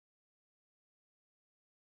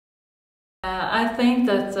I think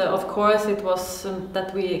that of course it was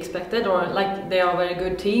that we expected, or like they are a very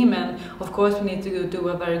good team, and of course we need to do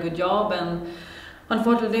a very good job, and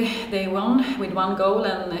unfortunately they won with 1 goal,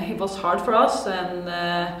 and it was hard for us, and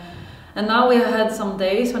now we have had some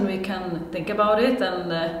days when we can think about it,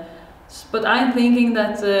 and but I'm thinking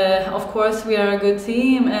that of course we are a good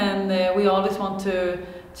team, and we always want to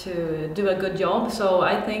do a good job, so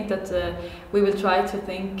I think that we will try to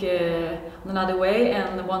think another way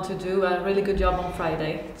and want to do a really good job on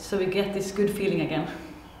Friday, so we get this good feeling again.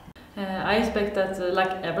 I expect that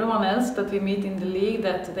like everyone else that we meet in the league,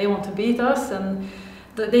 that they want to beat us, and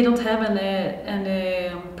they don't have any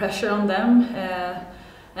pressure on them,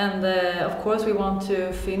 and of course we want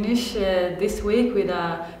to finish this week with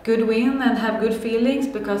a good win and have good feelings,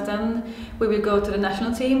 because then we will go to the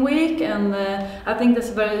national team week, and I think that's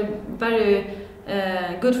very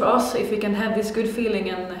good for us if we can have this good feeling,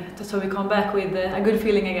 and so we come back with a good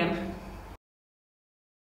feeling again.